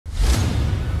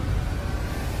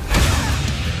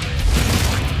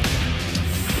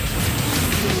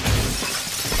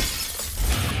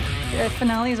The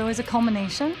finale is always a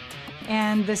culmination,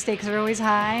 and the stakes are always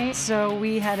high, so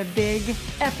we had a big,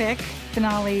 epic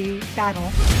finale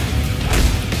battle.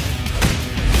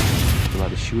 A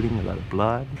lot of shooting, a lot of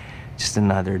blood. Just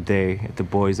another day at the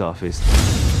boys' office.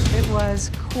 It was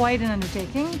quite an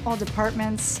undertaking. All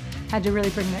departments had to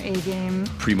really bring their A game.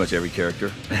 Pretty much every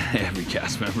character, every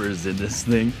cast member is in this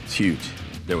thing. It's huge.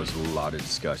 There was a lot of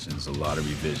discussions, a lot of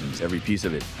revisions, every piece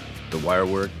of it. The wire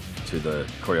work to the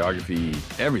choreography,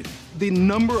 everything. The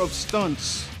number of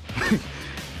stunts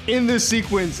in this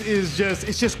sequence is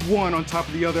just one on top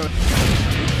of the other.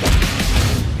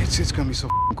 It's gonna be so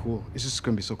cool. It's just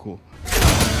gonna be so cool.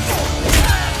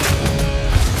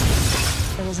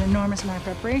 There was an enormous amount of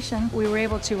preparation. We were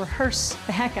able to rehearse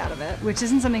the heck out of it, which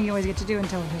isn't something you always get to do in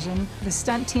television. The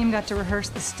stunt team got to rehearse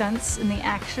the stunts and the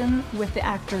action with the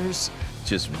actors.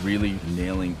 Just really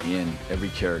nailing in every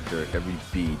character, every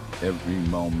beat, every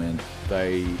moment.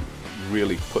 They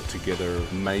really put together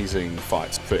amazing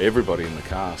fights for everybody in the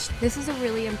cast. This is a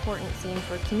really important scene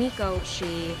for Kimiko.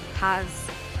 She has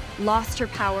lost her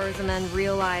powers and then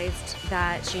realized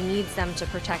that she needs them to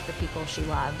protect the people she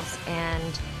loves.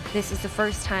 And this is the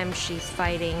first time she's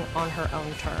fighting on her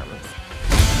own terms.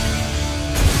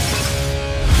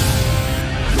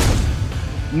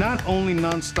 Not only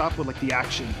non-stop with like the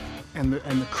action and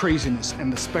the craziness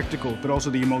and the spectacle, but also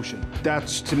the emotion.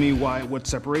 That's to me what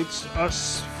separates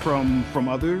us from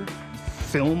other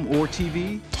film or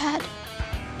TV. Dad,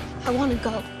 I want to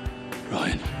go.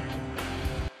 Ryan,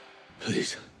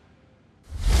 please.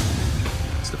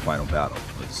 It's the final battle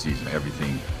of the season.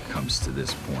 Everything comes to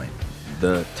this point.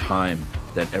 The time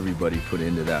that everybody put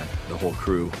into that, the whole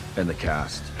crew and the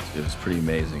cast, it was pretty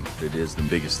amazing. It is the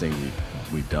biggest thing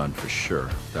we've done for sure,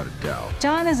 without a doubt.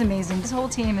 John is amazing. This whole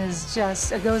team is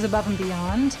just, it goes above and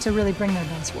beyond to really bring their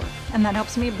best work. And that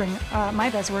helps me bring my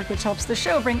best work, which helps the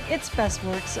show bring its best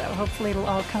work. So hopefully it'll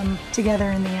all come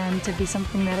together in the end to be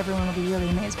something that everyone will be really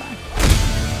amazed by.